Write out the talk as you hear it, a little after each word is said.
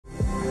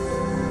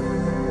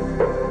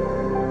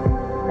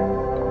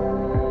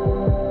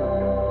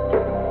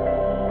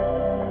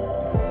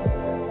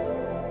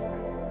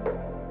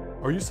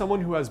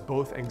someone who has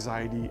both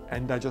anxiety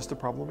and digestive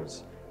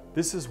problems?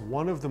 This is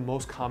one of the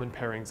most common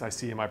pairings I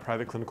see in my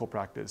private clinical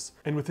practice.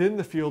 And within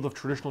the field of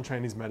traditional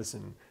Chinese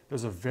medicine,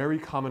 there's a very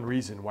common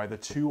reason why the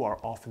two are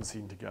often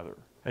seen together.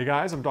 Hey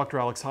guys, I'm Dr.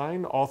 Alex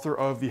Hein, author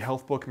of the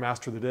health book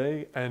Master of the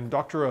Day and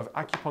doctor of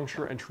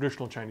acupuncture and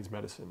traditional Chinese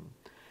medicine.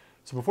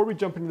 So before we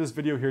jump into this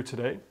video here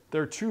today,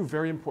 there are two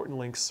very important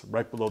links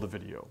right below the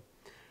video.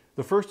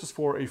 The first is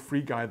for a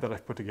free guide that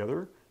I've put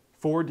together,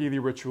 4 daily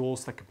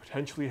rituals that could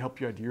potentially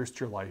help you add years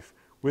to your life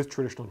with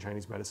traditional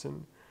Chinese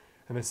medicine.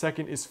 And the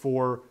second is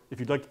for, if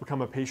you'd like to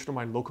become a patient of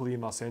mine locally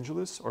in Los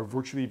Angeles or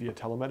virtually via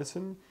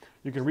telemedicine,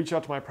 you can reach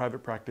out to my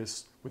private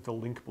practice with the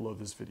link below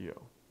this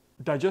video.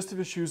 Digestive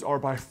issues are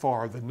by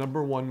far the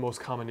 #1 most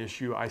common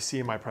issue I see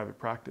in my private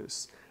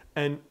practice.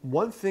 And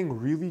one thing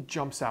really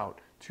jumps out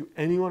to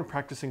anyone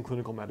practicing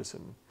clinical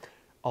medicine.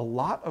 A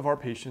lot of our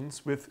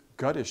patients with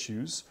gut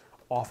issues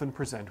often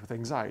present with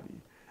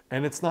anxiety.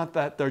 And it's not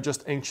that they're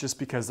just anxious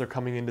because they're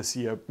coming in to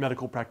see a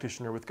medical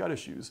practitioner with gut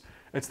issues.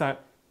 It's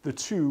that the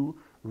two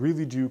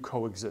really do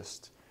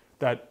coexist.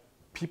 That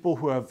people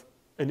who have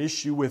an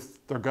issue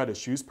with their gut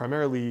issues,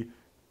 primarily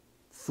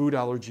food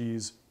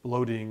allergies,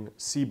 bloating,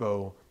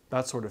 SIBO,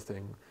 that sort of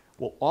thing,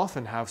 will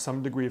often have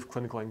some degree of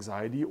clinical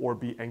anxiety or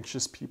be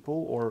anxious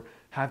people or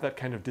have that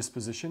kind of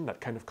disposition, that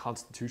kind of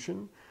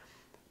constitution.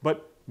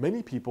 But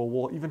many people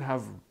will even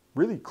have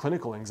really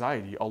clinical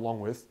anxiety along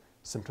with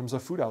symptoms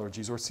of food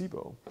allergies or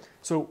SIBO.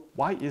 So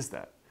why is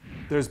that?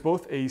 There's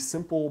both a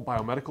simple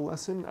biomedical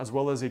lesson as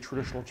well as a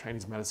traditional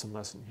Chinese medicine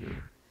lesson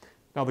here.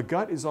 Now the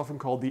gut is often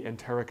called the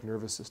enteric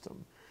nervous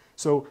system.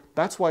 So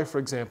that's why, for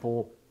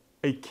example,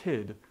 a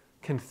kid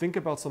can think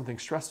about something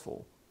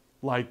stressful,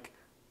 like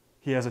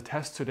he has a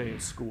test today in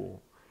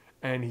school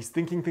and he's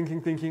thinking,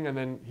 and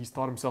then he's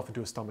thought himself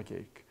into a stomach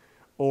ache.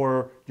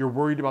 Or you're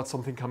worried about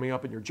something coming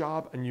up in your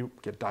job and you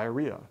get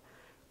diarrhea.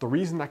 The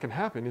reason that can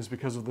happen is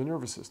because of the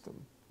nervous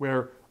system,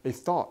 where a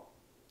thought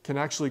can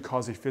actually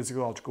cause a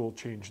physiological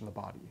change in the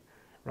body,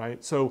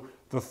 right? So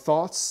the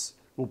thoughts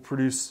will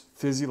produce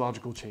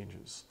physiological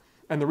changes.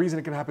 And the reason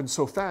it can happen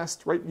so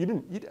fast, right? You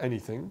didn't eat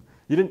anything.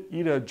 You didn't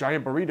eat a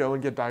giant burrito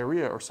and get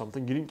diarrhea or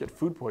something. You didn't get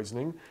food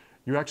poisoning.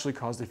 You actually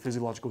caused a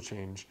physiological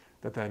change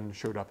that then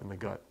showed up in the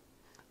gut.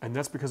 And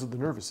that's because of the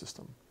nervous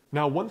system.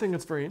 Now, one thing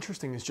that's very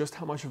interesting is just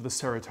how much of the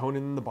serotonin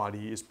in the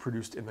body is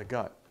produced in the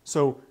gut.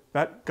 So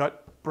that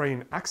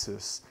gut-brain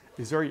axis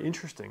is very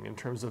interesting in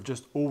terms of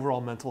just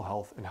overall mental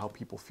health and how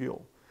people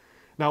feel.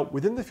 Now,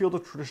 within the field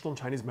of traditional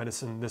Chinese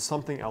medicine, there's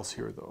something else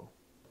here though.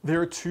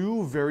 There are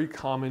 2 very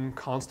common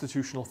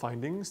constitutional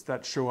findings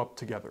that show up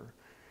together.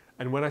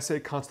 And when I say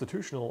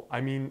constitutional,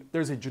 I mean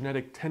there's a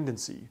genetic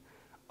tendency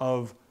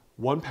of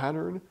one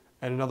pattern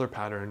and another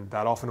pattern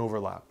that often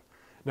overlap.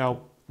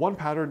 Now, one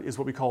pattern is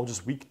what we call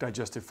just weak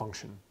digestive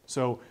function.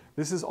 So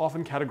this is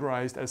often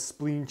categorized as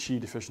spleen qi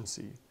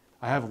deficiency.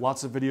 I have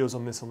lots of videos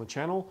on this on the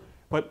channel,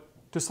 but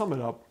to sum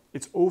it up,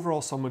 it's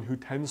overall someone who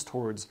tends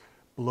towards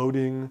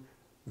bloating,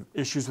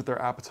 issues with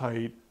their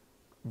appetite,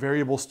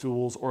 variable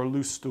stools or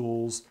loose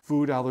stools,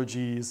 food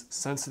allergies,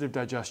 sensitive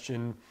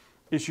digestion,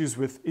 issues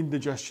with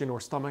indigestion or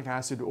stomach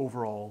acid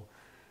overall.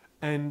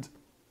 And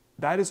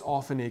that is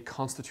often a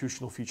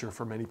constitutional feature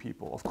for many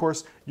people. Of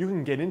course, you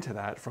can get into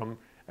that from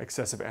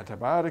excessive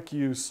antibiotic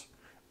use,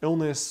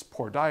 illness,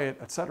 poor diet,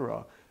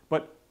 etc.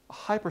 But a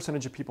high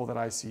percentage of people that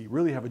I see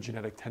really have a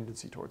genetic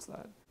tendency towards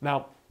that.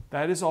 Now,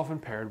 that is often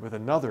paired with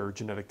another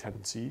genetic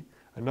tendency,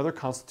 another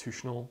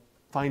constitutional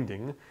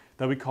finding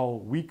that we call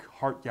weak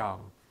heart yang.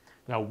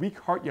 Now, weak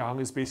heart yang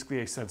is basically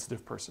a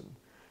sensitive person,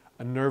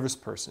 a nervous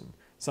person,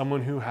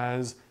 someone who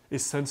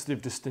is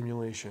sensitive to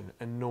stimulation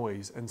and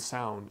noise and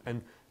sound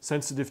and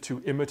sensitive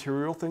to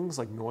immaterial things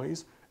like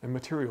noise and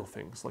material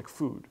things like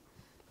food.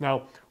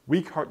 Now,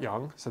 weak heart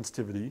yang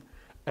sensitivity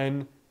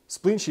and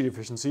spleen qi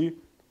deficiency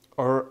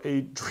are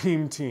a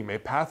dream team, a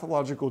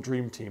pathological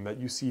dream team that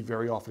you see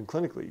very often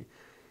clinically.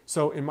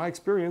 So in my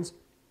experience,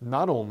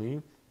 not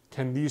only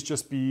can these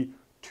just be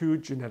 2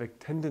 genetic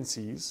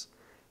tendencies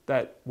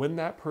that when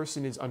that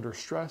person is under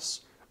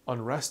stress,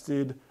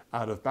 unrested,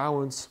 out of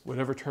balance,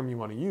 whatever term you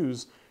want to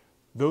use,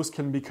 those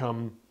can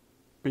become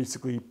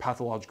basically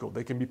pathological.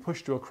 They can be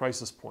pushed to a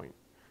crisis point.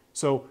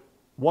 So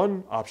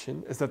one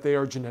option is that they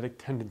are genetic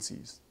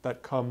tendencies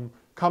that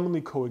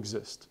commonly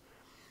coexist.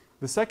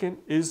 The second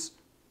is,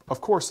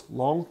 of course,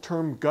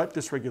 long-term gut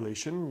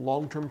dysregulation,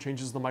 long-term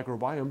changes in the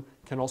microbiome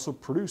can also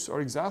produce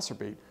or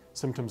exacerbate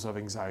symptoms of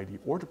anxiety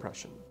or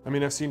depression. I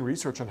mean, I've seen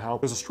research on how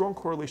there's a strong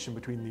correlation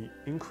between the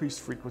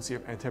increased frequency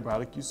of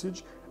antibiotic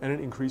usage and an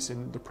increase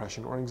in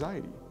depression or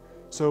anxiety.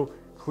 So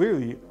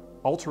clearly,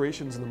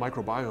 alterations in the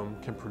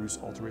microbiome can produce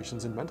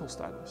alterations in mental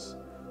status.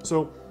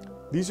 So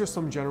these are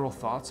some general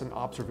thoughts and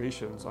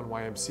observations on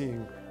why I'm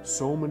seeing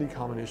so many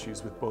common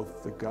issues with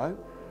both the gut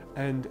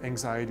and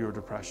anxiety or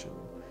depression.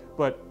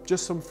 But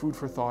just some food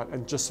for thought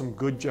and just some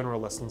good general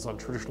lessons on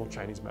traditional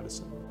Chinese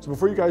medicine. So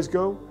before you guys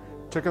go,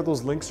 check out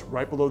those links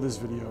right below this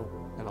video,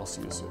 and I'll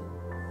see you soon.